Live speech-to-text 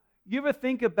You ever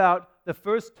think about the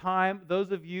first time,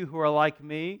 those of you who are like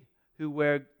me, who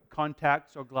wear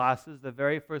contacts or glasses, the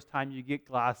very first time you get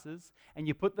glasses, and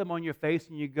you put them on your face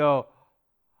and you go,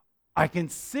 I can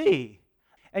see.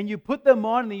 And you put them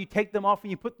on and then you take them off,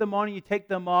 and you put them on and you take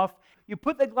them off. You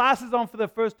put the glasses on for the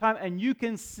first time and you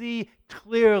can see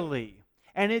clearly.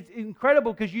 And it's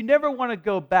incredible because you never want to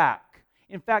go back.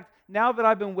 In fact, now that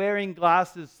I've been wearing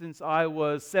glasses since I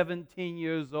was 17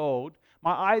 years old,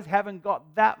 my eyes haven't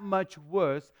got that much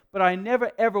worse, but I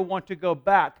never ever want to go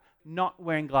back not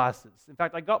wearing glasses. In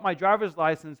fact, I got my driver's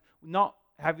license not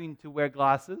having to wear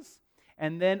glasses,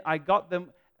 and then I got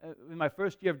them in my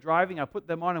first year of driving. I put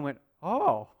them on and went,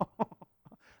 oh,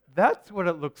 that's what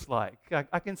it looks like.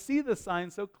 I can see the sign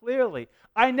so clearly.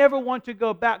 I never want to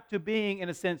go back to being, in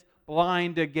a sense,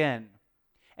 blind again.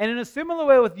 And in a similar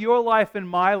way with your life and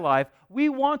my life, we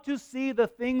want to see the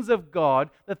things of God,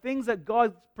 the things that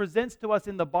God presents to us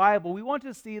in the Bible. We want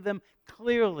to see them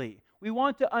clearly. We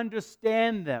want to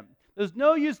understand them. There's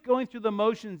no use going through the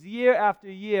motions year after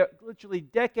year, literally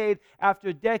decade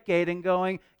after decade, and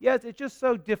going, yes, it's just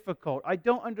so difficult. I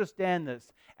don't understand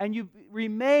this. And you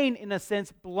remain, in a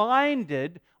sense,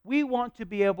 blinded. We want to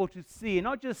be able to see. And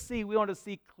not just see, we want to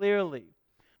see clearly.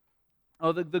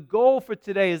 Oh, the goal for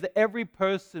today is that every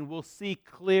person will see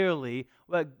clearly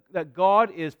that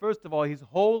God is, first of all, He's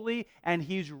holy and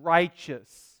He's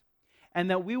righteous.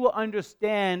 And that we will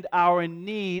understand our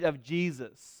need of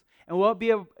Jesus. And we'll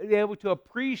be able to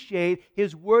appreciate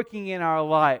His working in our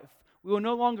life. We will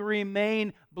no longer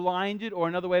remain blinded, or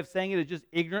another way of saying it is just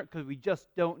ignorant because we just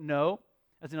don't know.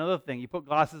 That's another thing. You put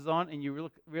glasses on and you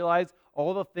realize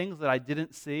all the things that I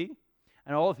didn't see.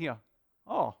 And all of you,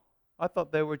 oh, I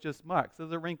thought they were just marks.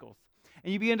 Those are wrinkles.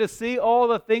 And you begin to see all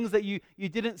the things that you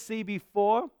didn't see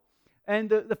before. And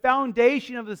the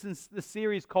foundation of this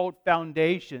series called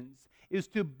Foundations is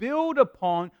to build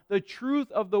upon the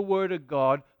truth of the Word of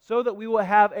God so that we will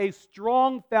have a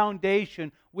strong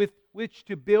foundation with which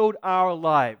to build our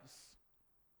lives.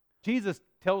 Jesus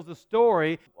tells the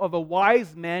story of a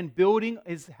wise man building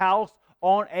his house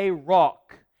on a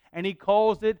rock. And he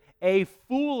calls it a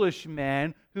foolish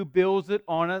man who builds it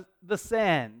on the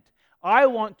sand. I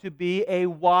want to be a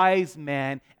wise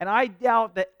man, and I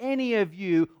doubt that any of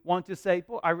you want to say,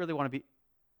 well, I really want to be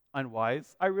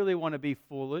unwise. I really want to be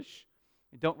foolish.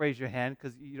 Don't raise your hand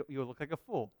because you'll look like a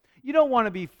fool. You don't want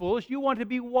to be foolish. You want to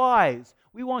be wise.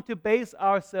 We want to base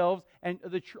ourselves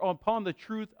upon the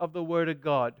truth of the Word of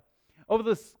God. Over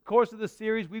the course of the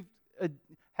series, we've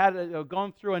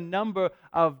gone through a number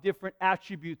of different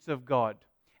attributes of God.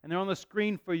 And they're on the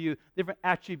screen for you, different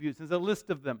attributes. There's a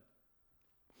list of them.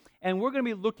 And we're going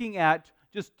to be looking at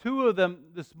just two of them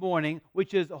this morning,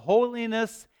 which is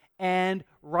holiness and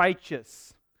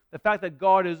righteous. The fact that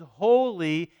God is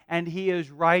holy and He is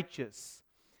righteous.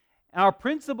 And our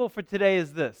principle for today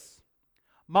is this.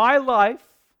 My life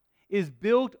is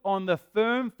built on the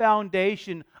firm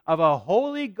foundation of a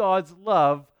holy God's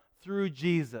love through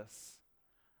Jesus.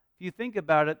 If you think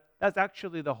about it, that's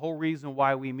actually the whole reason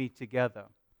why we meet together.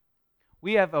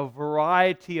 We have a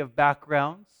variety of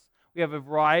backgrounds. We have a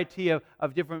variety of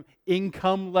different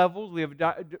income levels. We have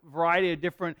a variety of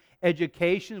different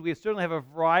educations. We certainly have a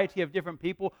variety of different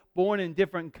people born in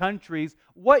different countries.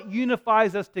 What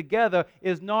unifies us together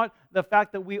is not the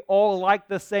fact that we all like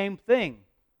the same thing.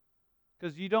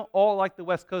 Because you don't all like the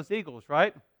West Coast Eagles,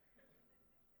 right?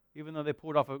 Even though they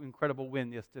pulled off an incredible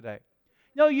win yesterday.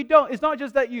 No, you don't. It's not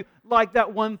just that you like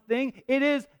that one thing. It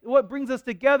is, what brings us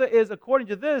together is, according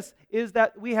to this, is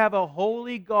that we have a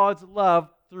holy God's love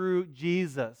through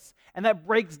Jesus. And that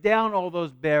breaks down all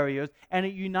those barriers and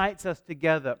it unites us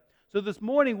together. So this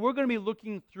morning we're going to be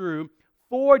looking through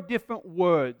 4 different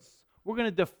words. We're going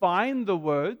to define the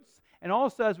words. And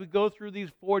also as we go through these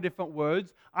 4 different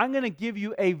words, I'm going to give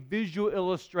you a visual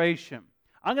illustration.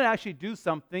 I'm going to actually do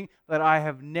something that I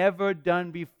have never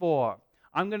done before.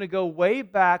 I'm going to go way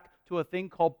back to a thing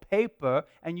called paper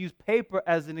and use paper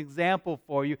as an example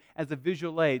for you as a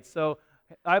visual aid. So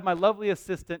I have my lovely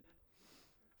assistant.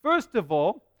 First of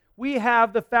all, we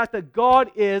have the fact that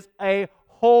God is a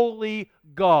holy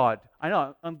God. I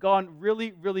know, I'm gone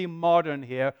really, really modern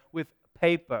here with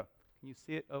paper. Can you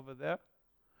see it over there?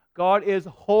 God is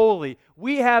holy.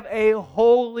 We have a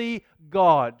holy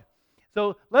God.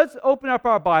 So let's open up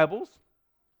our Bibles.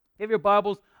 If you have your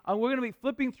Bibles, we're going to be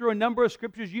flipping through a number of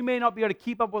scriptures. You may not be able to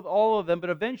keep up with all of them, but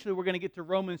eventually we're going to get to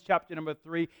Romans chapter number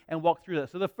 3 and walk through that.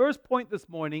 So the first point this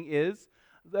morning is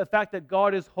the fact that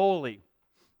God is holy.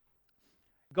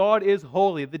 God is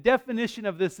holy. The definition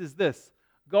of this is this.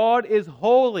 God is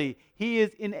holy. He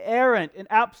is inerrant in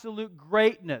absolute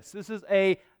greatness. This is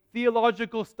a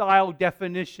theological style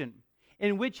definition.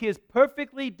 in which he is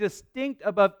perfectly distinct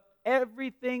above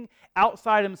everything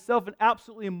outside himself and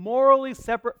absolutely morally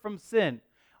separate from sin.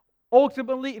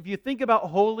 Ultimately, if you think about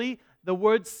holy, the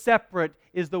word separate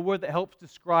is the word that helps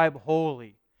describe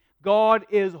holy. God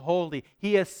is holy.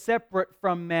 He is separate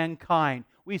from mankind.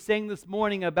 We sang this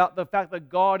morning about the fact that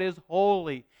God is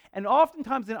holy. And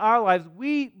oftentimes in our lives,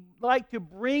 we like to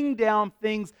bring down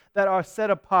things that are set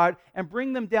apart and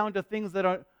bring them down to things that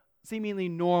are seemingly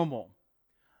normal.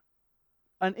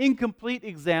 An incomplete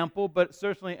example, but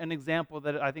certainly an example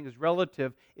that I think is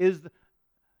relative, is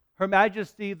Her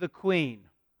Majesty the Queen.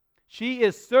 She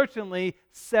is certainly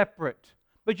separate.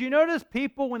 But you notice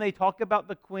people, when they talk about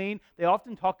the Queen, they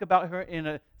often talk about her in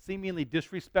a seemingly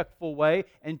disrespectful way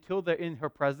until they're in her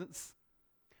presence.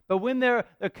 But when they're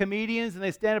comedians and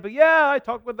they stand up and, yeah, I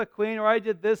talked with the Queen, or I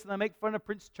did this, and I make fun of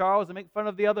Prince Charles, and make fun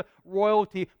of the other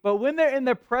royalty. But when they're in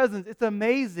their presence, it's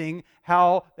amazing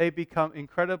how they become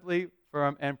incredibly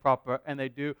firm and proper, and they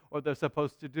do what they're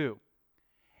supposed to do.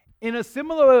 In a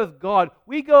similar way with God,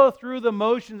 we go through the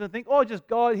motions and think, oh, just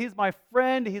God, He's my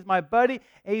friend, He's my buddy,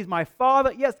 He's my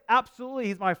Father. Yes, absolutely,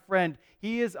 He's my friend.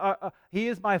 He is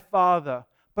my Father.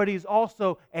 But He's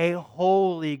also a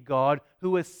holy God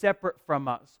who is separate from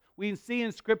us. We see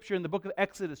in Scripture in the book of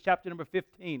Exodus, chapter number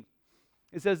 15,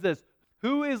 it says this,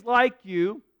 "Who is like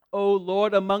you, O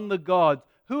Lord, among the gods?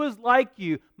 Who is like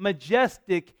you,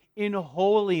 majestic in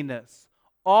holiness,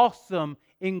 awesome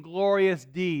in glorious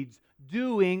deeds,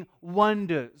 doing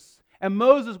wonders?" And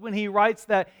Moses, when he writes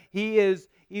that,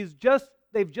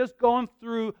 they've just gone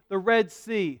through the Red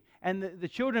Sea, and the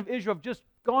children of Israel have just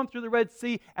gone through the Red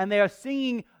Sea, and they are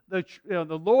singing the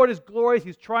Lord is glorious,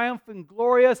 He's triumphant,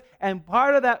 glorious, and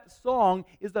part of that song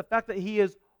is the fact that He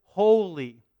is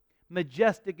holy,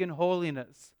 majestic in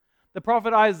holiness. The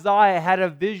prophet Isaiah had a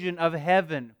vision of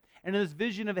heaven, and in this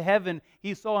vision of heaven,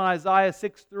 he saw in Isaiah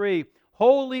 6:3,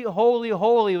 "Holy, holy,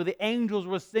 holy," where the angels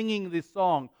were singing this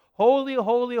song. "Holy,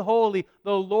 holy, holy,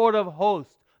 the Lord of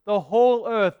hosts. The whole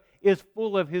earth is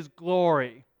full of His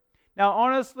glory." Now,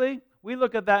 honestly, we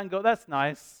look at that and go, that's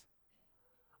nice.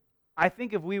 I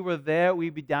think if we were there,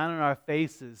 we'd be down on our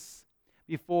faces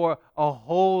before a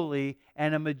holy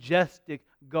and a majestic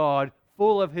God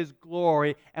full of His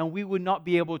glory, and we would not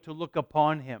be able to look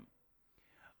upon Him.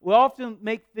 We often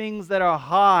make things that are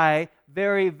high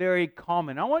very, very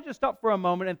common. I want you to stop for a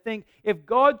moment and think, if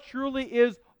God truly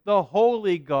is the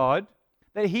holy God,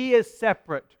 that He is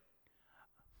separate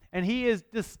and He is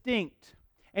distinct.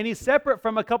 And He's separate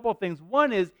from a couple of things.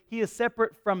 One is He is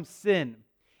separate from sin.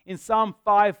 In Psalm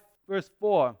 5, verse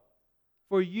 4,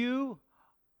 "For you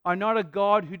are not a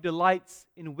God who delights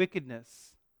in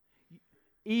wickedness.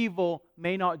 Evil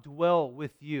may not dwell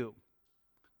with you."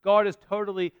 God is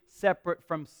totally separate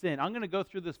from sin. I'm going to go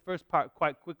through this first part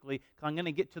quite quickly because I'm going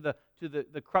to get to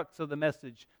the crux of the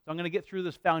message. So I'm going to get through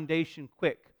this foundation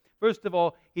quick. First of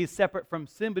all, He's separate from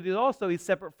sin, but He's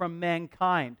separate from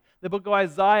mankind. The book of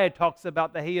Isaiah talks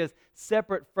about that He is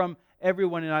separate from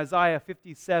everyone in Isaiah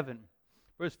 57,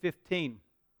 verse 15.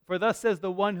 "For thus says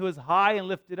the one who is high and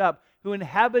lifted up, who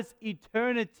inhabits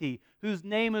eternity, whose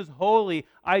name is holy.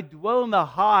 I dwell in the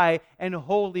high and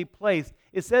holy place."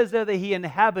 It says there that He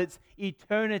inhabits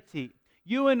eternity.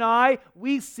 You and I,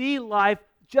 we see life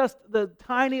just the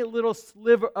tiny little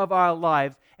sliver of our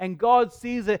lives, and God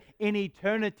sees it in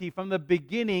eternity from the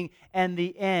beginning and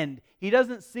the end. He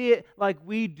doesn't see it like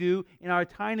we do in our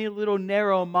tiny little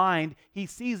narrow mind. He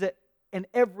sees it in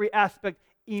every aspect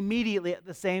immediately at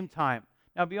the same time.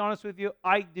 Now, to be honest with you,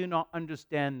 I do not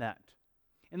understand that.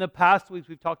 In the past weeks,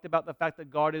 we've talked about the fact that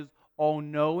God is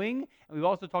all-knowing, and we've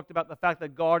also talked about the fact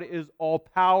that God is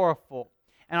all-powerful.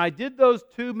 And I did those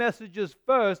two messages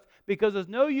first because there's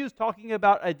no use talking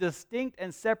about a distinct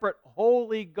and separate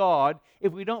holy God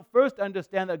if we don't first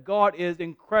understand that God is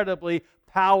incredibly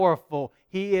powerful.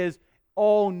 He is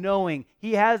all-knowing.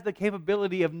 He has the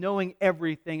capability of knowing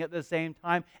everything at the same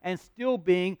time and still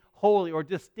being holy or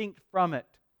distinct from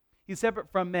it. He's separate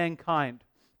from mankind.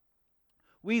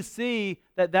 We see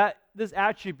that this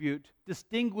attribute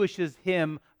distinguishes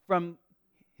Him from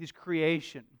His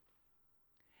creation.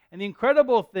 And the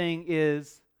incredible thing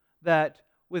is that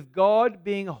with God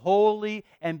being holy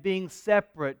and being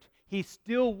separate, He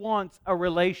still wants a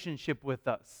relationship with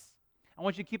us. I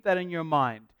want you to keep that in your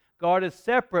mind. God is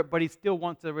separate, but He still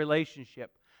wants a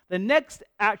relationship. The next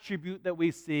attribute that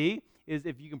we see is,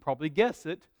 if you can probably guess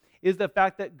it, is the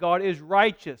fact that God is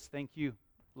righteous. Thank you,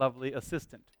 lovely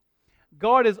assistant.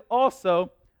 God is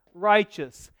also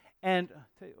righteous. And I'll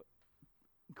tell you what,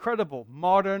 incredible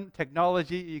modern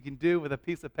technology you can do with a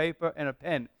piece of paper and a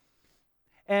pen.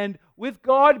 And with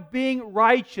God being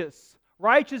righteous,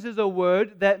 righteous is a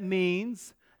word that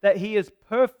means that he is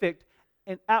perfect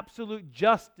in absolute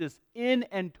justice in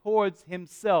and towards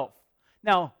himself.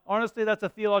 Now, honestly, that's a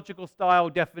theological style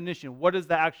definition. What does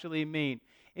that actually mean?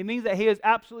 It means that he is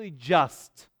absolutely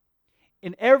just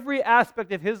in every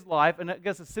aspect of his life, and I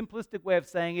guess a simplistic way of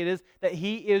saying it is that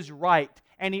he is right,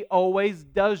 and he always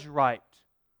does right.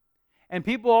 And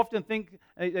people often think,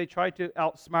 they try to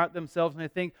outsmart themselves, and they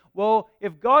think, well,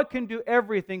 if God can do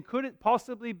everything, could it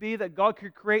possibly be that God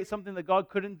could create something that God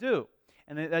couldn't do?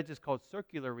 And that's just called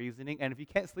circular reasoning, and if you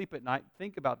can't sleep at night,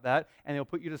 think about that, and it'll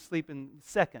put you to sleep in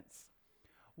seconds.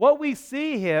 What we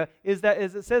see here is that,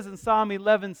 as it says in Psalm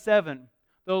 11:7,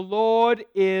 the Lord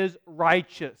is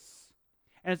righteous.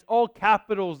 And it's all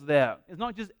capitals there. It's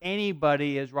not just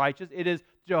anybody is righteous. It is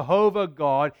Jehovah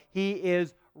God. He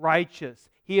is righteous.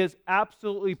 He is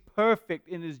absolutely perfect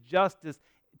in his justice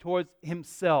towards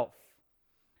himself.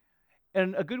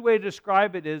 And a good way to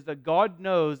describe it is that God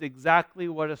knows exactly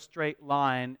what a straight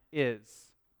line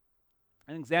is.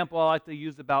 An example I like to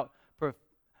use about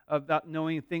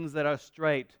knowing things that are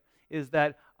straight is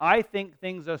that I think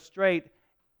things are straight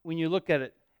when you look at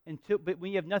it, but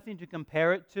when you have nothing to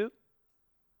compare it to,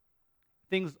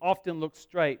 things often look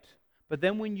straight. But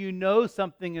then when you know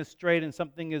something is straight and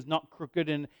something is not crooked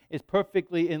and is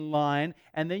perfectly in line,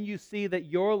 and then you see that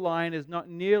your line is not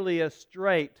nearly as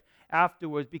straight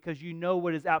afterwards because you know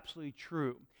what is absolutely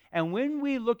true. And when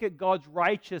we look at God's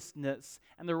righteousness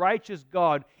and the righteous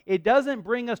God, it doesn't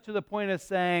bring us to the point of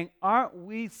saying, aren't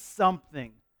we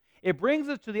something? It brings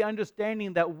us to the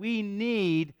understanding that we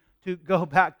need to go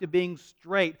back to being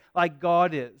straight like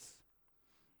God is.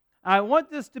 I want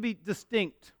this to be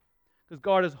distinct because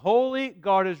God is holy,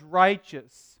 God is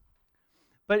righteous.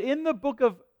 But in the book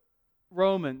of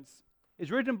Romans, it's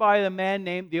written by a man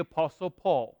named the Apostle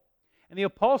Paul. And the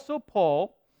Apostle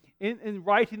Paul, in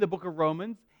writing the book of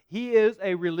Romans, he is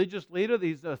a religious leader.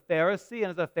 He's a Pharisee,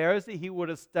 and as a Pharisee, he would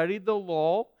have studied the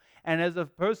law. And as a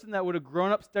person that would have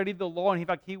grown up, studied the law, and in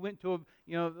fact, he went to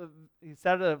he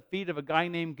sat at the feet of a guy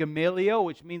named Gamaliel,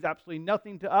 which means absolutely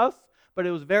nothing to us, but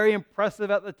it was very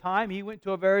impressive at the time. He went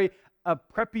to a very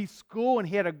preppy school, and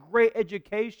he had a great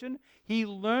education. He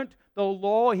learned the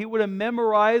law. He would have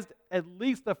memorized at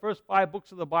least the first 5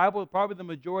 books of the Bible, probably the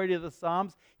majority of the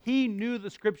Psalms. He knew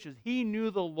the Scriptures. He knew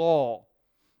the law.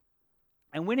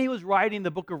 And when he was writing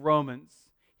the book of Romans,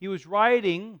 he was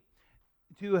writing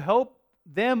to help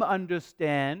them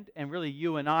understand, and really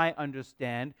you and I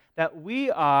understand, that we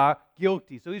are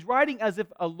guilty. So he's writing as if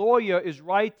a lawyer is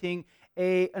writing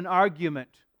an argument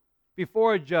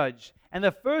before a judge. And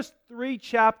the first 3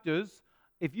 chapters,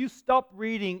 if you stop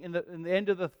reading in the end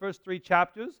of the first 3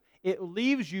 chapters, it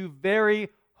leaves you very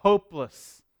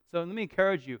hopeless. So let me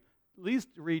encourage you, at least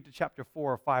read to chapter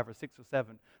 4 or 5 or 6 or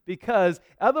 7, because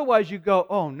otherwise you go,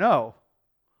 oh no,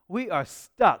 we are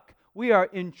stuck. We are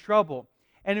in trouble.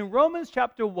 And in Romans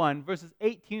chapter 1, verses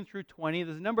 18 through 20,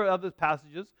 there's a number of other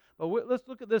passages, but let's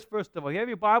look at this first of all. You have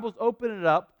your Bibles, open it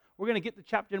up. We're going to get to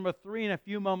chapter number 3 in a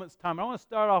few moments' time. I want to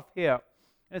start off here.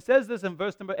 And it says this in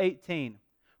verse number 18.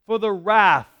 For the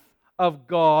wrath of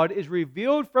God is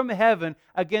revealed from heaven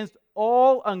against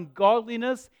all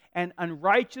ungodliness and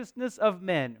unrighteousness of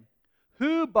men,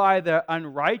 who by their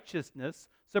unrighteousness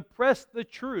suppress the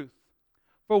truth.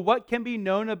 For what can be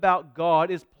known about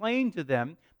God is plain to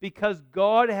them, because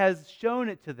God has shown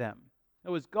it to them. In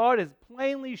other words, God has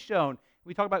plainly shown.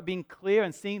 We talk about being clear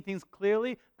and seeing things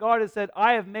clearly. God has said,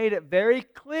 I have made it very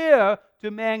clear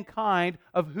to mankind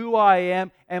of who I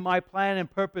am and my plan and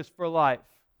purpose for life.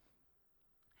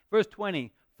 Verse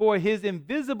 20, for his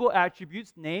invisible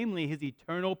attributes, namely his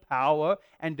eternal power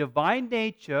and divine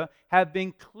nature, have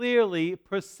been clearly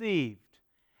perceived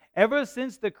ever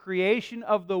since the creation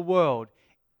of the world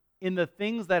in the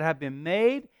things that have been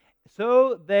made,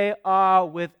 so they are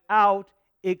without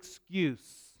excuse.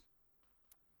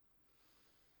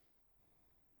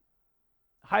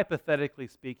 Hypothetically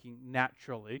speaking,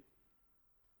 naturally,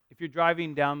 if you're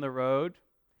driving down the road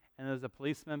and there's a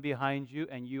policeman behind you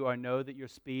and you know that you're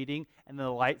speeding and the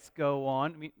lights go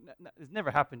on, I mean, it's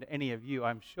never happened to any of you,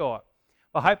 I'm sure.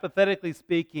 But hypothetically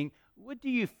speaking, what do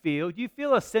you feel? Do you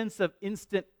feel a sense of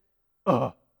instant,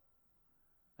 ugh?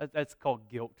 That's called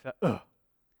guilt.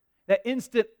 That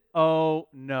instant, oh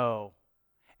no.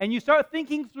 And you start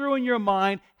thinking through in your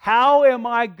mind, how am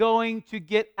I going to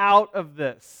get out of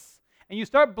this? And you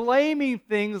start blaming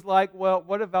things like, well,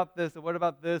 what about this, and what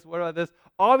about this, what about this?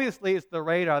 Obviously, it's the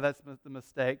radar that's the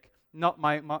mistake, not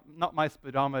my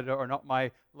speedometer or not my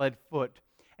lead foot.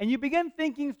 And you begin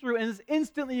thinking through, and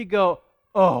instantly you go,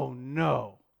 oh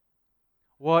no,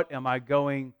 what am I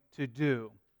going to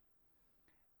do?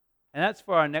 And that's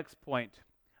for our next point.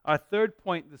 Our third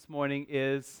point this morning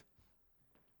is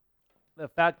the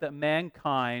fact that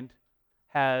mankind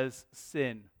has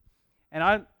sin.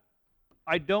 And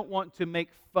I don't want to make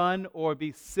fun or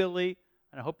be silly,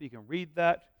 and I hope you can read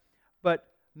that, but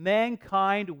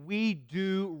mankind, we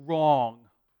do wrong.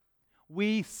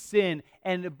 We sin.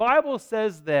 And the Bible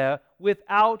says there,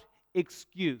 without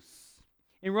excuse.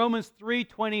 In Romans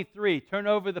 3:23, turn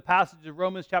over the passage of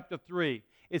Romans chapter 3.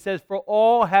 It says, for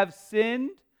all have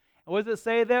sinned, and what does it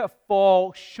say there?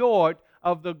 Fall short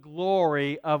of the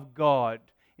glory of God.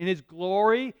 In His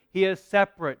glory, He is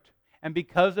separate. And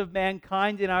because of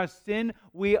mankind and our sin,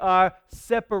 we are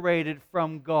separated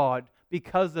from God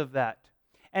because of that.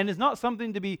 And it's not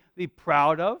something to be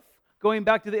proud of. Going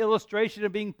back to the illustration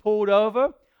of being pulled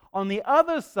over, on the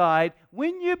other side,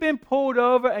 when you've been pulled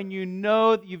over and you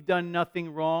know that you've done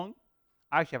nothing wrong,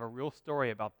 I actually have a real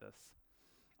story about this.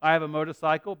 I have a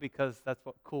motorcycle because that's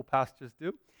what cool pastors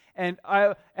do. And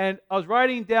I was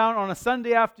riding down on a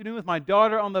Sunday afternoon with my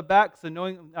daughter on the back, so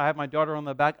knowing I have my daughter on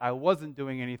the back, I wasn't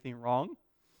doing anything wrong.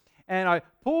 And I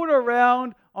pulled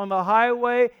around on the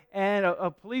highway, and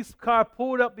a police car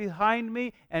pulled up behind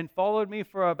me and followed me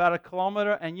for about a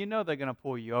kilometer. And you know they're going to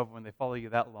pull you over when they follow you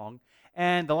that long.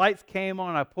 And the lights came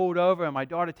on, I pulled over, and my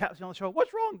daughter taps me on the shoulder.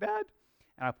 What's wrong, Dad?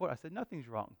 And I said, nothing's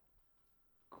wrong.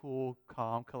 Cool,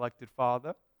 calm, collected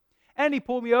father. And he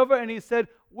pulled me over and he said,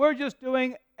 we're just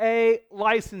doing a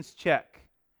license check.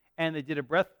 And they did a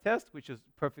breath test, which is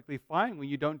perfectly fine. When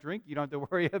you don't drink, you don't have to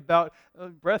worry about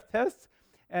breath tests.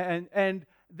 And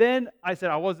then I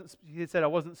said he said I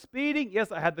wasn't speeding.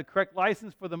 Yes, I had the correct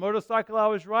license for the motorcycle I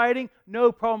was riding.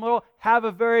 No problem at all. Have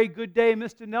a very good day,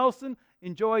 Mr. Nelson.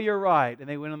 Enjoy your ride. And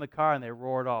they went in the car and they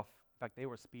roared off. In fact, they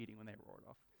were speeding when they roared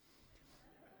off.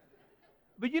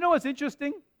 But you know what's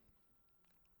interesting?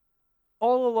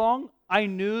 All along, I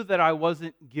knew that I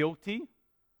wasn't guilty.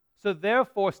 So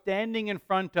therefore, standing in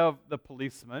front of the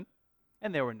policeman,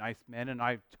 and they were nice men, and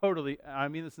I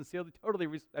mean this sincerely, totally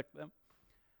respect them,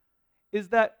 is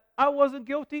that I wasn't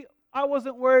guilty. I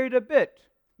wasn't worried a bit.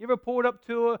 You ever pulled up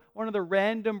to one of the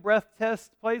random breath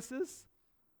test places?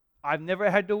 I've never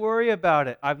had to worry about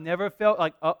it. I've never felt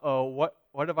like,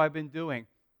 what have I been doing?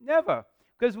 Never.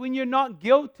 Because when you're not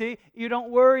guilty, you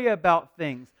don't worry about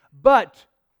things. But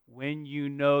when you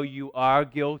know you are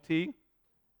guilty,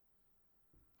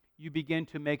 you begin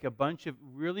to make a bunch of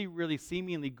really, really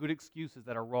seemingly good excuses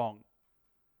that are wrong.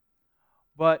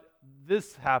 But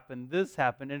this happened,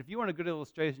 and if you want a good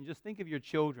illustration, just think of your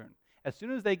children. As soon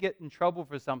as they get in trouble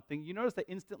for something, you notice they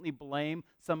instantly blame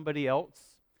somebody else.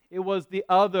 It was the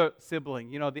other sibling,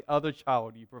 the other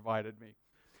child you provided me.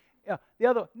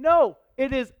 No,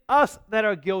 it is us that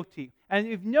are guilty. And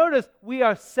you've noticed we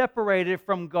are separated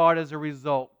from God as a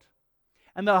result.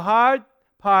 And the hard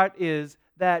part is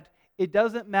that it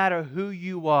doesn't matter who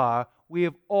you are, we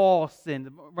have all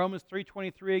sinned. Romans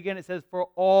 3:23 again, it says, for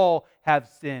all have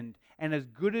sinned. And as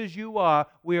good as you are,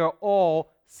 we are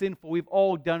all sinful. We've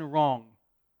all done wrong.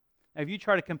 Now, if you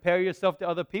try to compare yourself to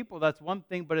other people, that's one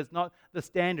thing, but it's not the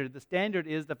standard. The standard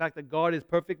is the fact that God is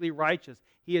perfectly righteous.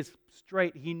 He is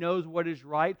straight. He knows what is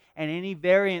right, and any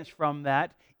variance from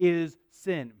that is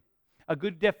sin. A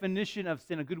good definition of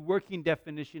sin, a good working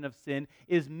definition of sin,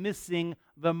 is missing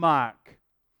the mark.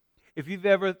 If you've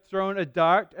ever thrown a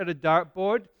dart at a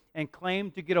dartboard and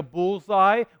claimed to get a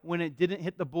bullseye when it didn't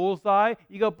hit the bullseye,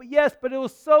 you go, but it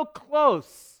was so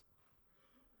close.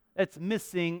 That's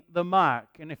missing the mark.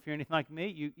 And if you're anything like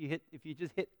me, if you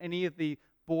just hit any of the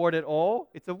board at all,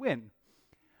 it's a win.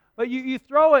 But you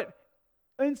throw it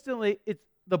instantly,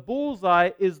 the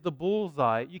bullseye is the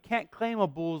bullseye. You can't claim a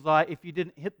bullseye if you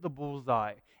didn't hit the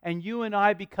bullseye. And you and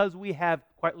I, because we have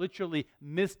quite literally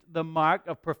missed the mark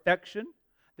of perfection,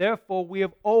 therefore we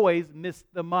have always missed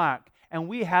the mark. And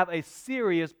we have a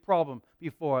serious problem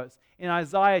before us. In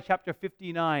Isaiah chapter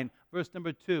 59, verse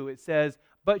number 2, it says,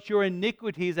 but your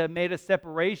iniquities have made a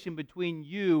separation between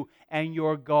you and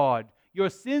your God. Your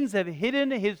sins have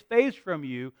hidden His face from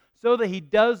you so that He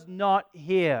does not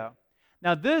hear.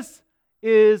 Now this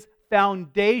is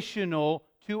foundational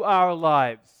to our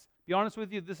lives. To be honest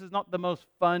with you, this is not the most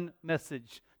fun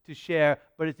message to share,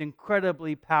 but it's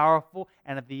incredibly powerful.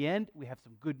 And at the end, we have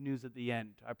some good news at the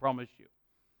end, I promise you.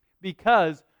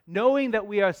 Because knowing that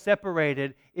we are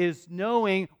separated is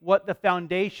knowing what the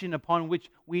foundation upon which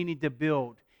we need to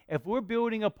build. If we're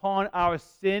building upon our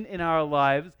sin in our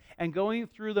lives and going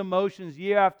through the motions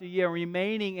year after year,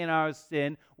 remaining in our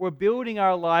sin, we're building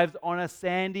our lives on a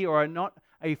sandy or not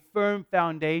a firm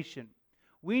foundation.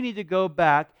 We need to go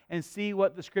back and see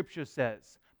what the Scripture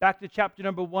says. Back to chapter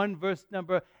number 1, verse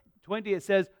number 20, it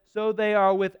says, so they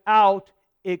are without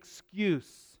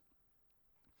excuse.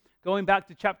 Going back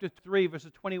to chapter 3,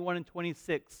 verses 21 and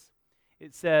 26,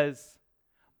 it says,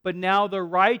 But now the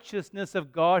righteousness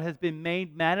of God has been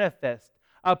made manifest,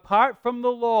 apart from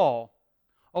the law,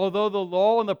 although the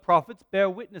law and the prophets bear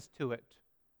witness to it.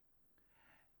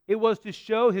 It was to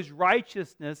show his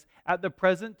righteousness at the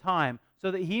present time, so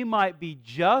that he might be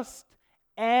just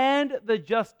and the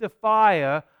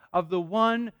justifier of the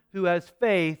one who has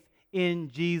faith in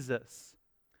Jesus.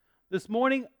 This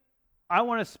morning, I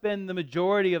want to spend the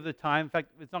majority of the time, in fact,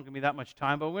 it's not going to be that much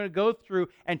time, but we're going to go through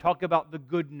and talk about the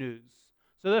good news.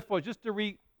 So therefore, just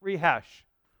to rehash,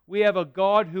 we have a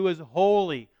God who is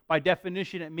holy. By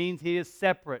definition, it means he is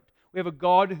separate. We have a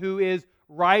God who is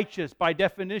righteous. By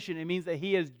definition, it means that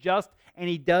he is just and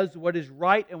he does what is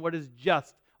right and what is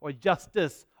just, or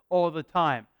justice, all the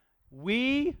time.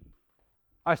 We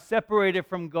are separated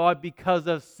from God because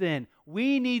of sin.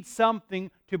 We need something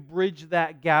to bridge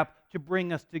that gap, to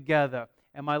bring us together.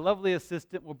 And my lovely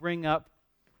assistant will bring up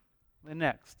the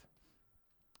next.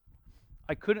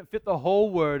 I couldn't fit the whole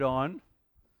word on,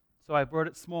 so I wrote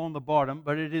it small on the bottom,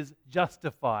 but it is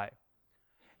justify.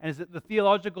 And the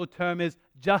theological term is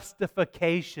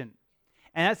justification.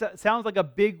 And that sounds like a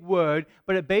big word,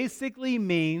 but it basically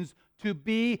means to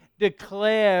be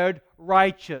declared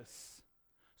righteous.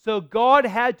 So God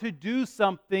had to do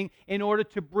something in order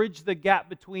to bridge the gap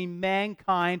between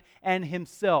mankind and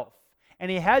himself.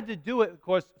 And he had to do it, of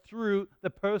course, through the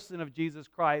person of Jesus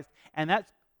Christ. And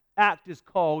that act is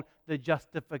called the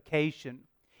justification.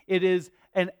 It is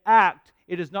an act.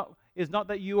 It is not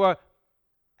that you are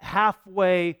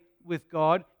halfway with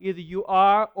God. Either you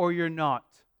are or you're not.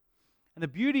 And the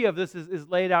beauty of this is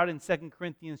laid out in 2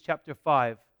 Corinthians chapter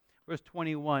 5, verse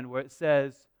 21, where it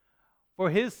says, for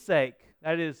his sake,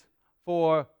 that is,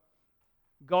 for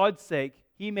God's sake,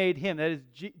 he made him, that is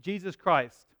Jesus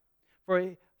Christ.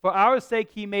 For our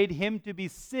sake, he made him to be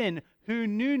sin who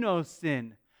knew no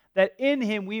sin, that in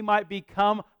him we might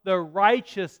become the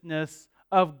righteousness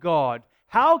of God.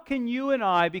 How can you and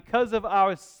I, because of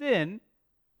our sin,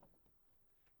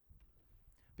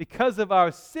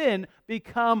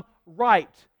 become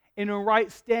right, in a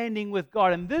right standing with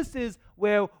God? And this is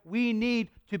where we need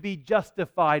to be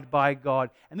justified by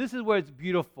God. And this is where it's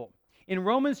beautiful. In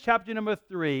Romans chapter number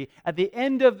 3, at the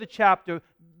end of the chapter,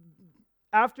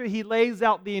 after he lays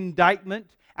out the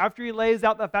indictment, after he lays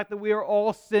out the fact that we are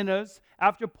all sinners,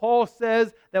 after Paul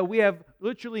says that we have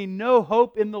literally no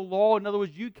hope in the law, in other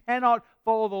words, you cannot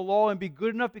follow the law and be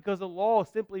good enough because the law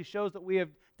simply shows that we have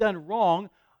done wrong,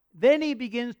 then he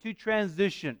begins to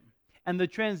transition. And the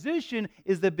transition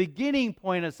is the beginning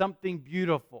point of something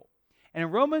beautiful. And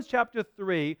in Romans chapter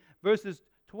 3, verses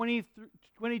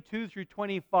 22 through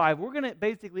 25, we're going to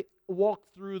basically walk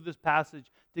through this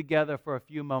passage together for a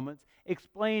few moments,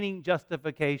 explaining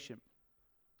justification.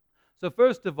 So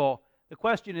first of all, the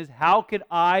question is, how can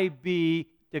I be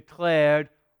declared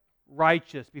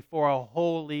righteous before a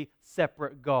holy,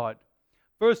 separate God?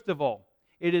 First of all,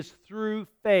 it is through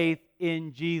faith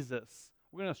in Jesus.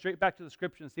 We're going to go straight back to the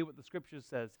Scripture and see what the Scripture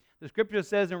says. The Scripture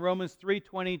says in Romans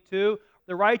 3:22,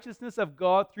 the righteousness of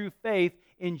God through faith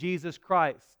in Jesus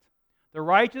Christ. The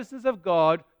righteousness of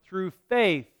God through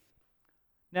faith.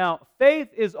 Now, faith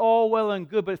is all well and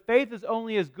good, but faith is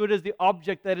only as good as the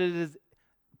object that it is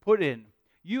put in.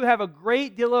 You have a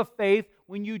great deal of faith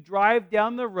when you drive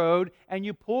down the road and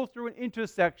you pull through an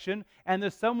intersection and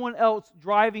there's someone else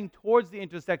driving towards the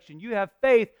intersection. You have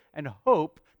faith and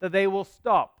hope that they will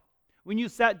stop. When you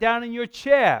sat down in your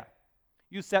chair,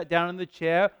 you sat down in the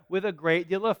chair with a great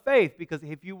deal of faith, because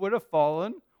if you would have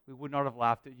fallen, we would not have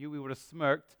laughed at you. We would have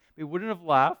smirked. We wouldn't have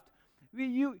laughed.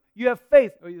 You have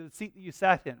faith, or the seat that you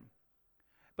sat in.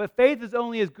 But faith is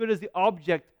only as good as the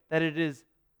object that it is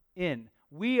in.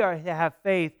 We are to have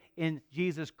faith in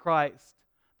Jesus Christ,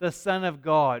 the Son of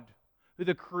God, who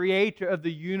the creator of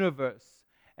the universe.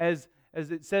 As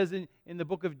it says in the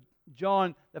book of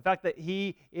John, the fact that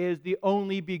he is the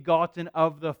only begotten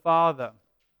of the Father.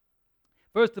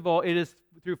 First of all, it is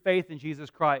through faith in Jesus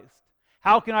Christ.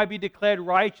 How can I be declared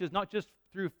righteous? Not just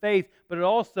through faith, but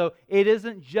it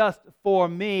isn't just for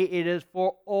me, it is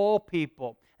for all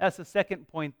people. That's the second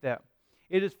point there.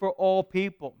 It is for all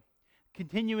people.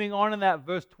 Continuing on in that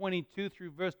verse 22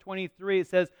 through verse 23, it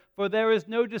says, for there is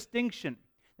no distinction.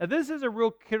 Now this is a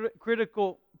real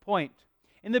critical point.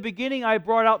 In the beginning, I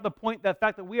brought out the point, the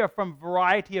fact that we are from a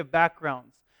variety of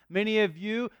backgrounds. Many of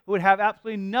you would have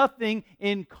absolutely nothing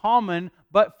in common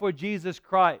but for Jesus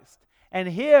Christ. And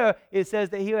here it says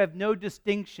that you have no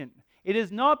distinction. It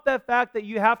is not the fact that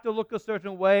you have to look a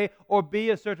certain way or be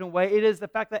a certain way. It is the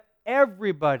fact that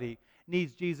everybody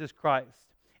needs Jesus Christ.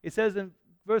 It says in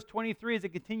verse 23 as it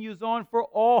continues on, for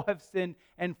all have sinned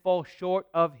and fall short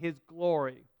of his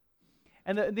glory.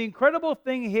 And the incredible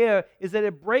thing here is that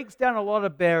it breaks down a lot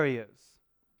of barriers.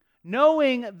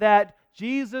 Knowing that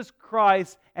Jesus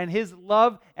Christ and His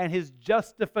love and His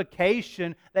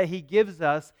justification that He gives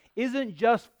us isn't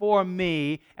just for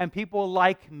me and people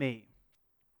like me.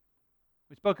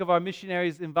 We spoke of our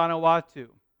missionaries in Vanuatu.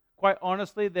 Quite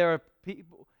honestly, there are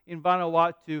people in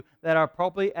Vanuatu that are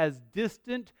probably as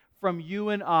distant from you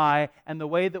and I and the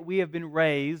way that we have been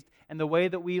raised and the way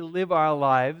that we live our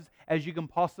lives as you can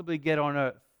possibly get on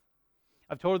earth.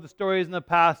 I've told the stories in the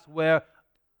past where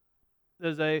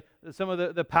there's some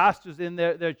of the pastors in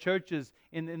their churches,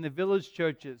 in the village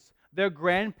churches, their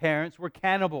grandparents were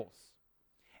cannibals.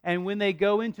 And when they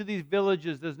go into these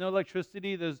villages, there's no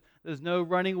electricity, there's no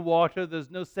running water, there's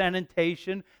no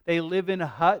sanitation. They live in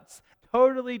huts,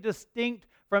 totally distinct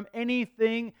from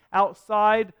anything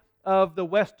outside of the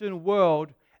Western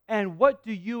world. And what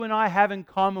do you and I have in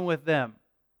common with them?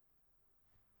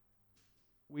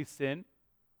 We sin,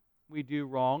 we do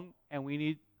wrong, and we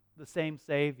need the same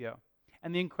Savior.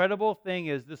 And the incredible thing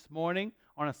is, this morning,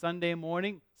 on a Sunday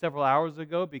morning, several hours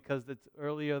ago, because it's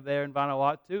earlier there in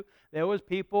Vanuatu, there was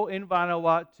people in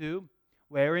Vanuatu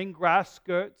wearing grass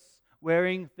skirts,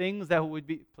 wearing things that would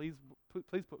be, please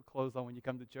put clothes on when you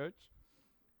come to church,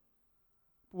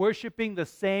 worshiping the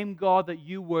same God that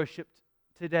you worshiped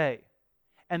today.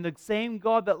 And the same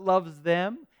God that loves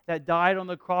them, that died on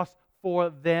the cross for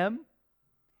them,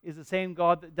 is the same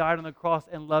God that died on the cross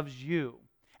and loves you.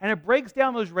 And it breaks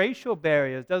down those racial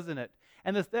barriers, doesn't it?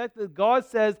 And the fact that God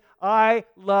says, I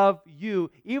love you.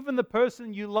 Even the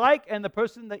person you like and the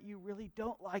person that you really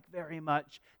don't like very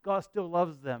much, God still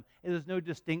loves them. And there's no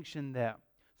distinction there.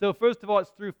 So first of all,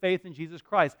 it's through faith in Jesus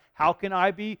Christ. How can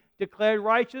I be declared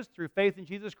righteous? Through faith in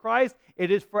Jesus Christ. It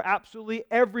is for absolutely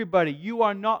everybody. You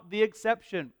are not the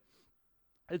exception.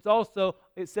 It's also,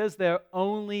 it says there,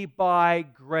 only by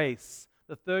grace.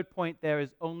 The third point there is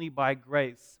only by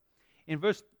grace. In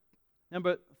verse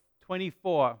number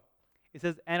 24, it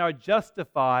says, and are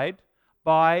justified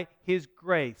by His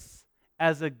grace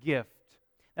as a gift.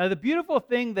 Now the beautiful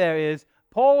thing there is,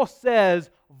 Paul says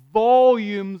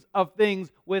volumes of things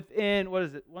within,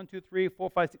 1, 2, 3, 4,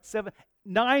 5, 6, 7,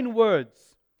 9 words.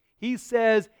 He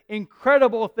says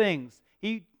incredible things.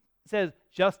 He says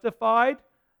justified,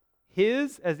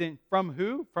 His, as in from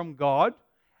who? From God.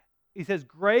 He says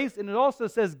grace, and it also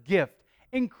says gift.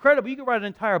 Incredible. You could write an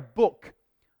entire book,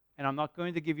 and I'm not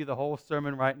going to give you the whole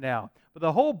sermon right now, but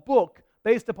the whole book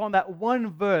based upon that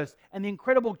one verse and the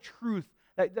incredible truth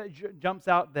that jumps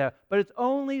out there. But it's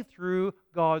only through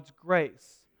God's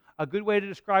grace. A good way to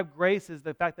describe grace is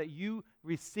the fact that you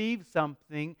receive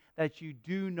something that you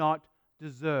do not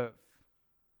deserve.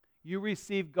 You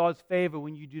receive God's favor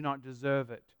when you do not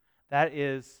deserve it. That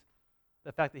is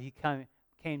the fact that He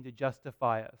came to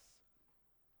justify us.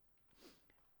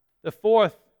 The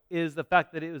fourth is the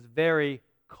fact that it was very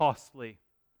costly.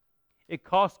 It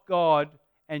cost God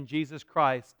and Jesus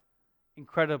Christ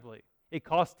incredibly. It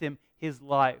cost Him His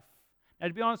life. Now,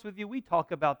 to be honest with you, we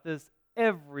talk about this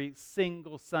every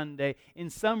single Sunday. In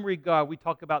some regard, we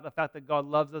talk about the fact that God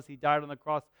loves us. He died on the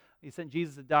cross. He sent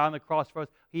Jesus to die on the cross for us.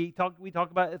 We talk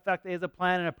about the fact that He has a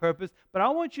plan and a purpose. But I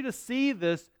want you to see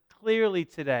this clearly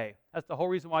today. That's the whole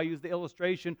reason why I use the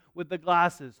illustration with the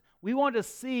glasses. We want to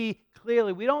see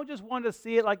clearly. We don't just want to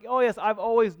see it like, oh yes, I've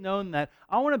always known that.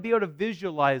 I want to be able to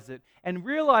visualize it and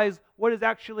realize what is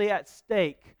actually at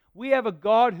stake. We have a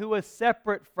God who is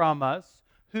separate from us,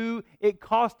 who it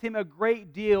cost Him a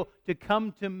great deal to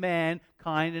come to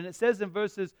mankind. And it says in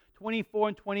verses 24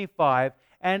 and 25,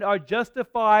 and are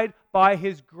justified by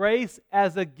His grace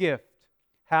as a gift.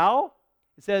 How?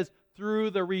 It says, through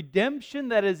the redemption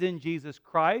that is in Jesus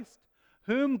Christ,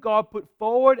 whom God put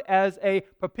forward as a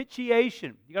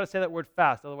propitiation. You got to say that word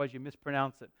fast, otherwise you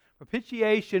mispronounce it.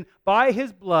 Propitiation by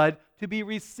His blood to be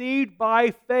received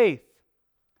by faith.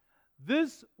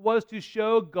 This was to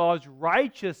show God's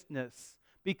righteousness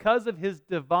because of His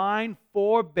divine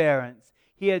forbearance.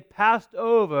 He had passed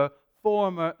over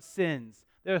former sins.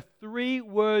 There are 3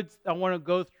 words I want to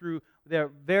go through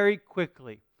there very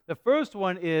quickly. The first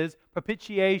one is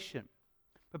propitiation.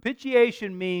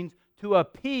 Propitiation means to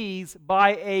appease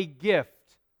by a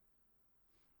gift.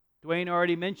 Dwayne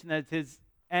already mentioned that it's his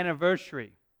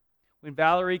anniversary. When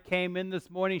Valerie came in this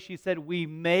morning, she said, we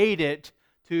made it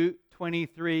to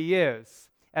 23 years,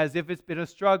 as if it's been a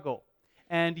struggle.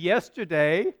 And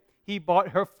yesterday, he bought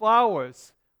her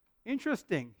flowers.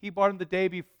 Interesting. He bought them the day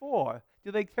before.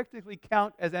 Do they technically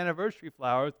count as anniversary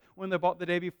flowers when they're bought the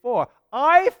day before?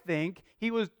 I think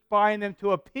he was buying them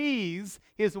to appease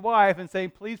his wife and saying,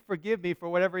 please forgive me for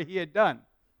whatever he had done.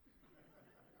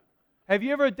 Have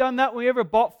you ever done that when you ever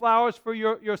bought flowers for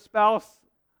your spouse?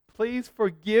 Please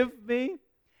forgive me.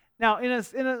 Now, in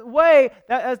a way,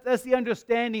 that's the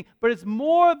understanding, but it's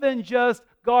more than just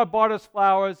God bought us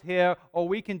flowers here, or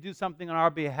we can do something on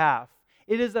our behalf.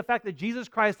 It is the fact that Jesus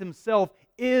Christ himself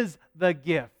is the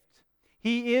gift.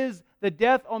 He is, the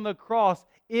death on the cross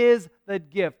is the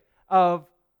gift of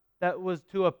that was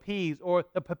to appease, or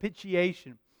the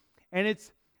propitiation. And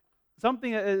it's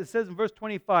something that it says in verse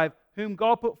 25, whom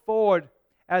God put forward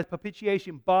as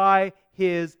propitiation by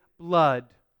his blood.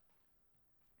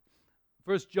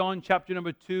 1 John chapter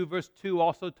number 2, verse 2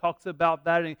 also talks about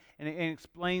that and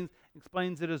explains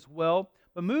it as well.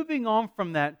 But moving on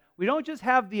from that, we don't just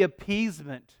have the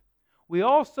appeasement. We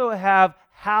also have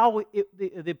how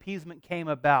the appeasement came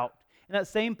about. In that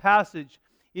same passage,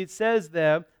 it says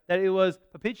there that it was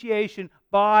propitiation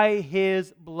by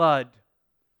his blood.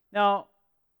 Now,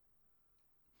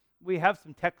 we have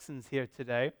some Texans here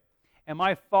today, and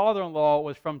my father-in-law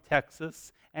was from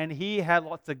Texas, and he had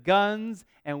lots of guns,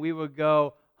 and we would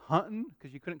go hunting,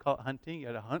 because you couldn't call it hunting, you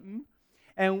had a hunting.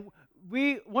 And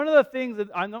one of the things that,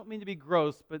 I don't mean to be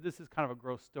gross, but this is kind of a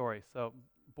gross story, so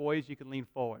boys, you can lean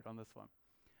forward on this one.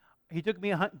 He took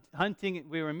me hunting,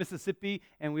 we were in Mississippi,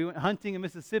 and we went hunting in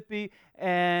Mississippi,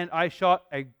 and I shot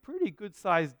a pretty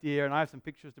good-sized deer, and I have some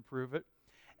pictures to prove it.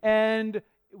 And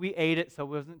we ate it, so it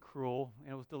wasn't cruel,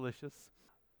 and it was delicious.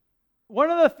 One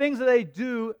of the things that they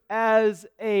do as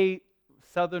a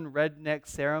Southern redneck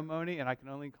ceremony, and I can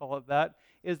only call it that,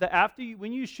 is that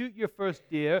when you shoot your first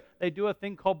deer, they do a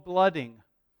thing called blooding,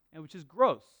 which is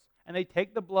gross. And they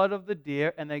take the blood of the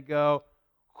deer and they go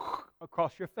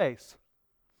across your face.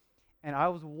 And I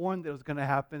was warned that it was going to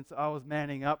happen, so I was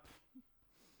manning up.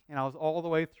 And I was all the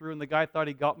way through, and the guy thought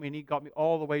he got me, and he got me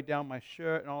all the way down my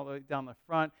shirt and all the way down the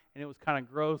front, and it was kind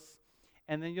of gross.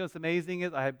 And then, what's amazing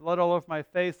is I had blood all over my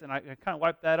face, and I kind of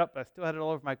wiped that up, but I still had it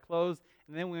all over my clothes.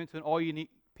 And then we went to an all-you-can-eat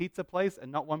pizza place,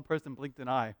 and not one person blinked an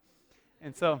eye.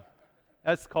 And so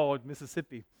that's called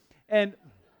Mississippi. And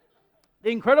the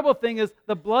incredible thing is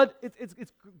the blood,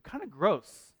 it's kind of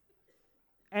gross.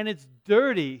 And it's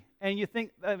dirty. And you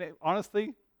think,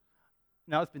 honestly,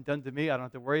 now it's been done to me. I don't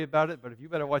have to worry about it, but if you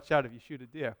better watch out if you shoot a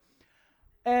deer.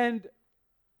 And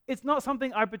it's not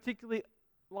something I particularly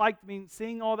liked. I mean,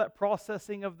 seeing all that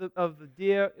processing of the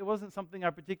deer, it wasn't something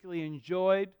I particularly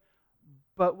enjoyed.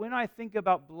 But when I think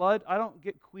about blood, I don't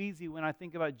get queasy when I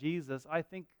think about Jesus. I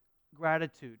think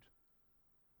gratitude.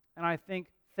 And I think,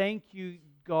 thank you,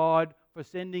 God, for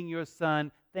sending your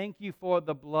son. Thank you for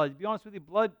the blood. To be honest with you,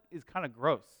 blood is kind of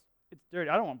gross. It's dirty.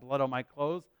 I don't want blood on my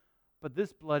clothes. But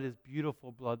this blood is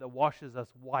beautiful blood that washes us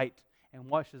white and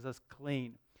washes us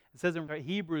clean. It says in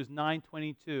Hebrews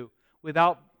 9:22,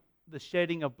 without the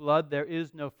shedding of blood, there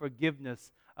is no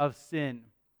forgiveness of sin.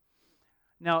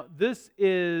 Now, this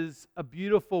is a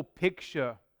beautiful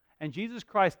picture. And Jesus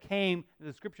Christ came,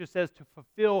 the scripture says, to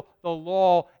fulfill the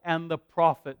law and the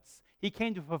prophets. He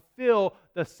came to fulfill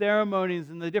the ceremonies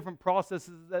and the different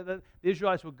processes that the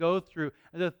Israelites would go through.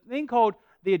 And the thing called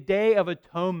the Day of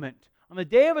Atonement. On the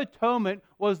Day of Atonement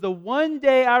was the one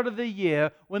day out of the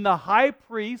year when the high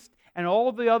priest and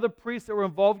all the other priests that were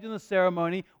involved in the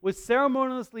ceremony would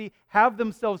ceremoniously have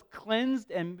themselves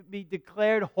cleansed and be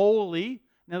declared holy.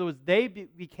 In other words, they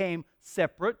became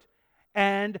separate.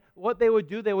 And what they would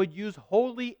do, they would use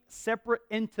wholly separate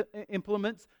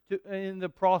implements in the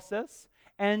process.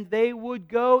 And they would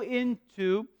go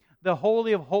into the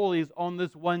Holy of Holies on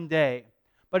this one day.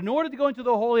 But in order to go into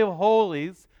the Holy of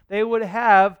Holies, they would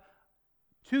have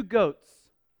 2 goats.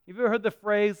 Have you ever heard the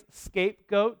phrase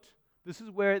scapegoat? This is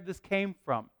where this came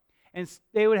from. And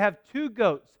they would have 2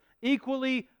 goats,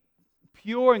 equally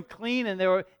pure and clean, and they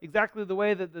were exactly the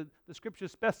way that the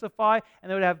scriptures specify. And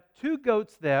they would have 2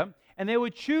 goats there, and they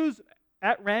would choose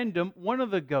at random one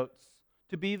of the goats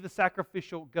to be the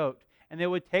sacrificial goat. And they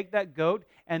would take that goat,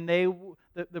 and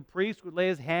the priest would lay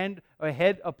his hand or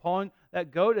head upon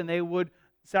that goat, and they would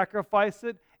sacrifice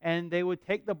it, and they would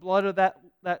take the blood of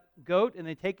that goat, and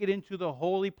they take it into the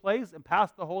holy place, and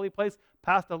past the holy place,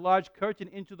 past a large curtain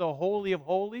into the Holy of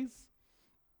Holies.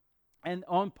 And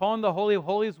upon the Holy of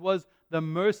Holies was the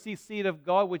mercy seat of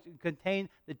God, which contained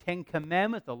the 10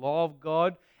 Commandments, the law of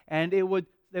God, and they would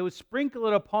sprinkle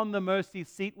it upon the mercy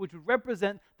seat, which would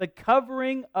represent the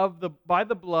covering by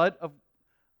the blood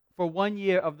for 1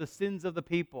 year of the sins of the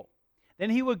people. Then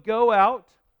he would go out,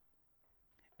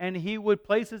 and he would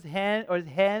place his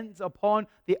hands upon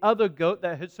the other goat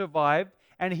that had survived,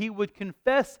 and he would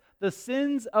confess the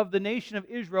sins of the nation of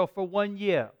Israel for 1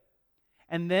 year.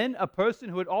 And then a person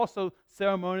who had also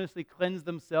ceremoniously cleansed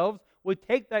themselves would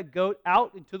take that goat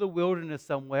out into the wilderness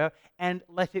somewhere and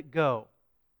let it go.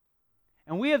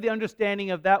 And we have the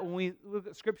understanding of that when we look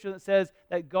at Scripture that says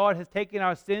that God has taken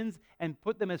our sins and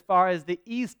put them as far as the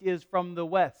east is from the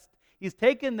west. He's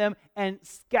taken them and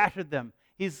scattered them.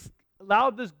 He's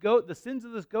allowed this goat, the sins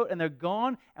of this goat, and they're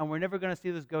gone, and we're never going to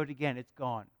see this goat again. It's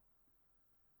gone.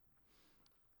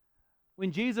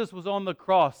 When Jesus was on the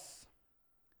cross,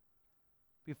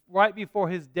 right before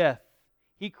his death,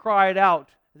 he cried out,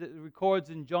 as it records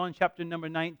in John chapter number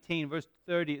 19, verse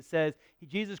 30, it says,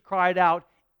 Jesus cried out,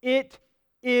 "It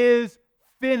is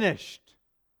finished."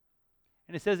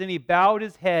 And it says, and he bowed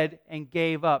his head and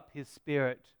gave up his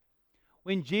spirit.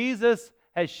 When Jesus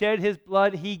had shed his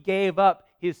blood, he gave up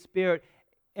his spirit.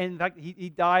 In fact, he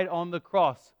died on the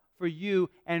cross for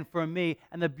you and for me.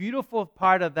 And the beautiful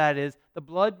part of that is, the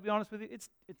blood, to be honest with you, it's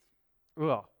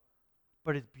ugh.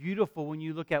 But it's beautiful when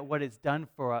you look at what it's done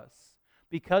for us.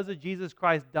 Because of Jesus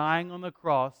Christ dying on the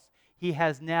cross, he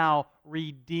has now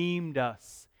redeemed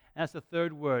us. And that's the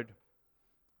third word.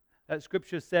 That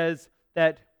Scripture says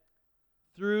that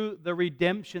through the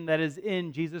redemption that is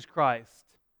in Jesus Christ,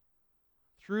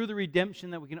 through the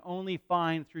redemption that we can only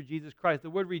find through Jesus Christ. The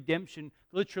word redemption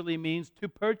literally means to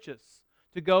purchase.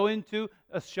 To go into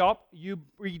a shop, you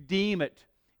redeem it.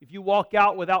 If you walk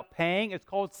out without paying, it's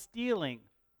called stealing.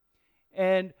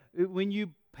 And when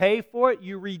you pay for it,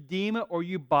 you redeem it or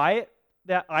you buy it,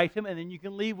 that item, and then you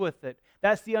can leave with it.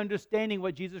 That's the understanding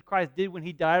what Jesus Christ did when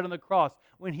he died on the cross.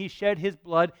 When he shed his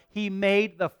blood, he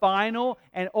made the final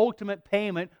and ultimate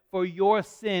payment for your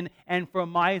sin and for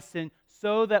my sin,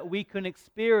 so that we can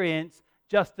experience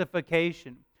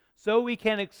justification. So we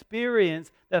can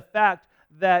experience the fact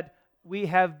that we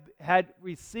have had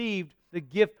received the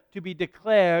gift to be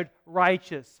declared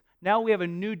righteous. Now we have a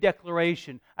new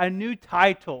declaration, a new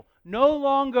title. No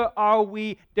longer are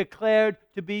we declared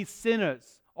to be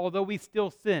sinners, although we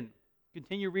still sin.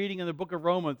 Continue reading in the book of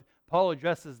Romans, Paul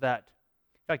addresses that.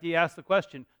 In fact, he asks the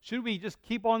question, should we just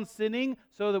keep on sinning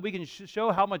so that we can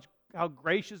show how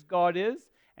gracious God is?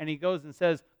 And he goes and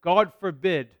says, God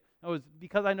forbid.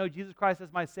 Because I know Jesus Christ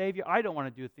as my Savior, I don't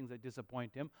want to do things that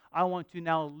disappoint him. I want to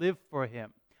now live for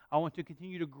him. I want to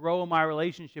continue to grow my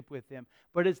relationship with him.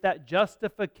 But it's that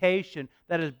justification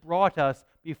that has brought us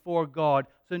before God.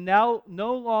 So now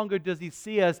no longer does he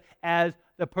see us as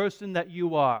the person that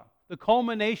you are, the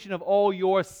culmination of all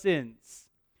your sins.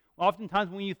 Oftentimes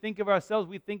when you think of ourselves,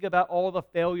 we think about all the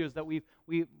failures that we've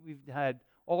had,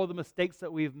 all the mistakes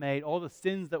that we've made, all the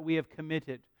sins that we have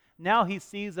committed. Now he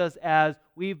sees us as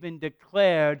we've been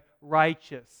declared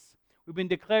righteous. We've been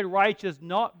declared righteous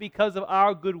not because of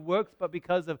our good works, but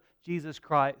because of Jesus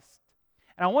Christ.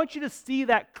 And I want you to see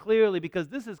that clearly, because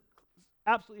this is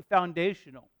absolutely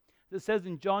foundational. It says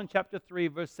in John chapter 3,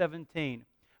 verse 17,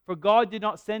 "For God did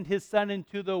not send his Son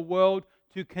into the world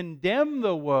to condemn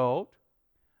the world,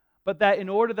 but that in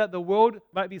order that the world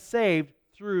might be saved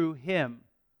through him."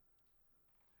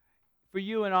 For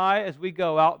you and I, as we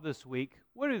go out this week,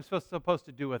 what are we supposed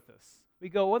to do with this? We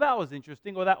go, well, that was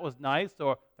interesting, or that was nice,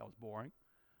 or that was boring.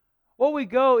 What we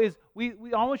go is,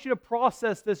 I want you to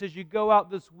process this as you go out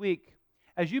this week.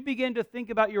 As you begin to think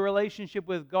about your relationship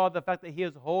with God, the fact that he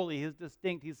is holy, he is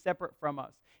distinct, he's separate from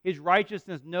us. His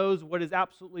righteousness knows what is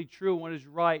absolutely true and what is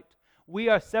right. We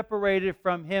are separated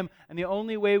from him, and the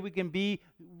only way we can be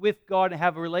with God and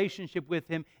have a relationship with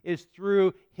him is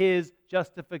through his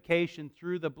justification,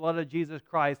 through the blood of Jesus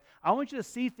Christ. I want you to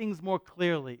see things more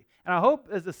clearly. And I hope,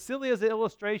 as silly as an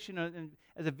illustration and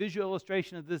as a visual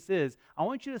illustration of this is, I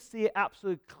want you to see it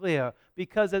absolutely clear,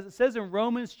 because as it says in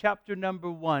Romans chapter number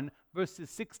 1, verses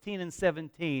 16 and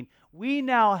 17, we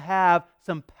now have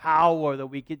some power that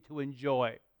we get to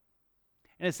enjoy.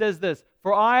 And it says this,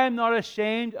 "For I am not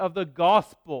ashamed of the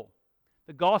gospel."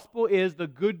 The gospel is the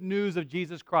good news of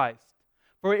Jesus Christ.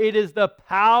 "For it is the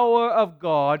power of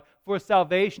God for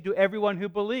salvation to everyone who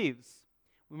believes."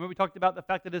 Remember we talked about the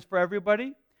fact that it's for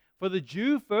everybody? For the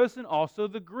Jew first and also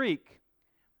the Greek.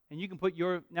 And you can put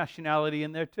your nationality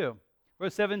in there too.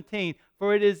 Verse 17,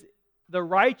 "For it is the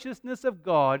righteousness of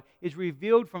God is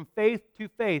revealed from faith to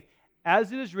faith.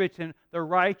 As it is written, the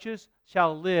righteous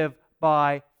shall live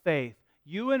by faith."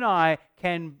 You and I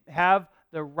can have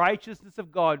the righteousness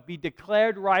of God, be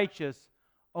declared righteous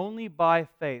only by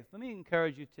faith. Let me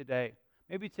encourage you today.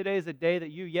 Maybe today is a day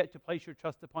that you're yet to place your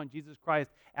trust upon Jesus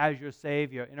Christ as your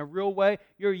Savior. In a real way,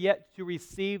 you're yet to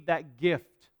receive that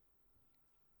gift,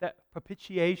 that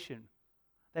propitiation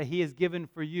that he has given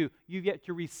for you. You've yet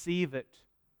to receive it.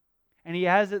 And he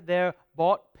has it there,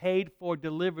 bought, paid for,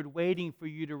 delivered, waiting for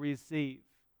you to receive.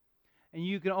 And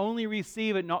you can only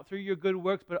receive it not through your good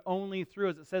works, but only through,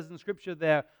 as it says in Scripture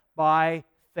there, by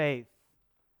faith.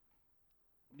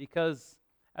 Because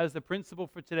as the principle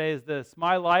for today is this: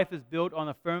 my life is built on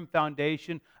a firm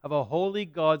foundation of a holy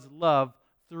God's love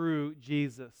through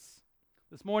Jesus.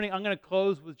 This morning, I'm going to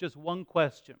close with just one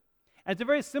question. And it's a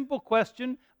very simple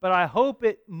question, but I hope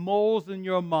it molds in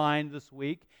your mind this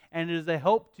week, and it is a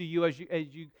help to you as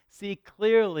you see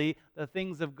clearly the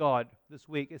things of God this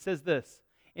week. It says this: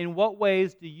 in what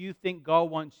ways do you think God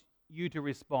wants you to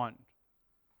respond?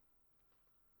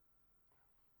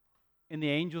 In the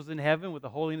angels in heaven, with the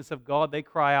holiness of God, they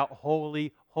cry out,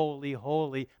 holy, holy,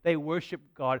 holy. They worship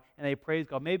God and they praise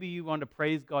God. Maybe you want to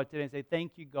praise God today and say,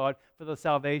 thank you, God, for the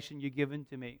salvation you've given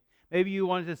to me. Maybe you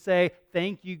want to say,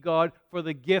 thank you, God, for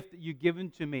the gift that you've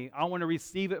given to me. I want to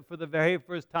receive it for the very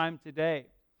first time today.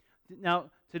 Now,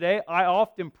 today, I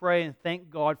often pray and thank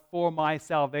God for my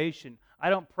salvation. I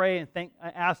don't pray and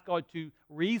ask God to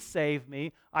resave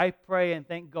me. I pray and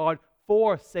thank God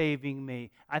for saving me.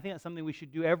 I think that's something we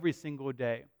should do every single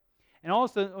day. And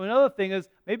also, another thing is,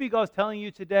 maybe God's telling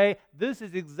you today, this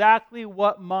is exactly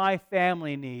what my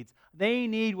family needs. They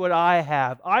need what I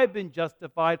have. I've been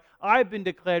justified. I've been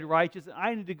declared righteous. And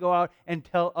I need to go out and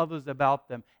tell others about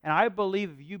them. And I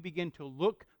believe if you begin to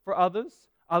look for others,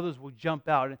 others will jump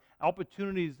out. And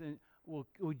opportunities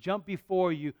will jump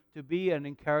before you to be an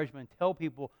encouragement. Tell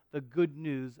people the good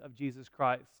news of Jesus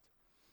Christ.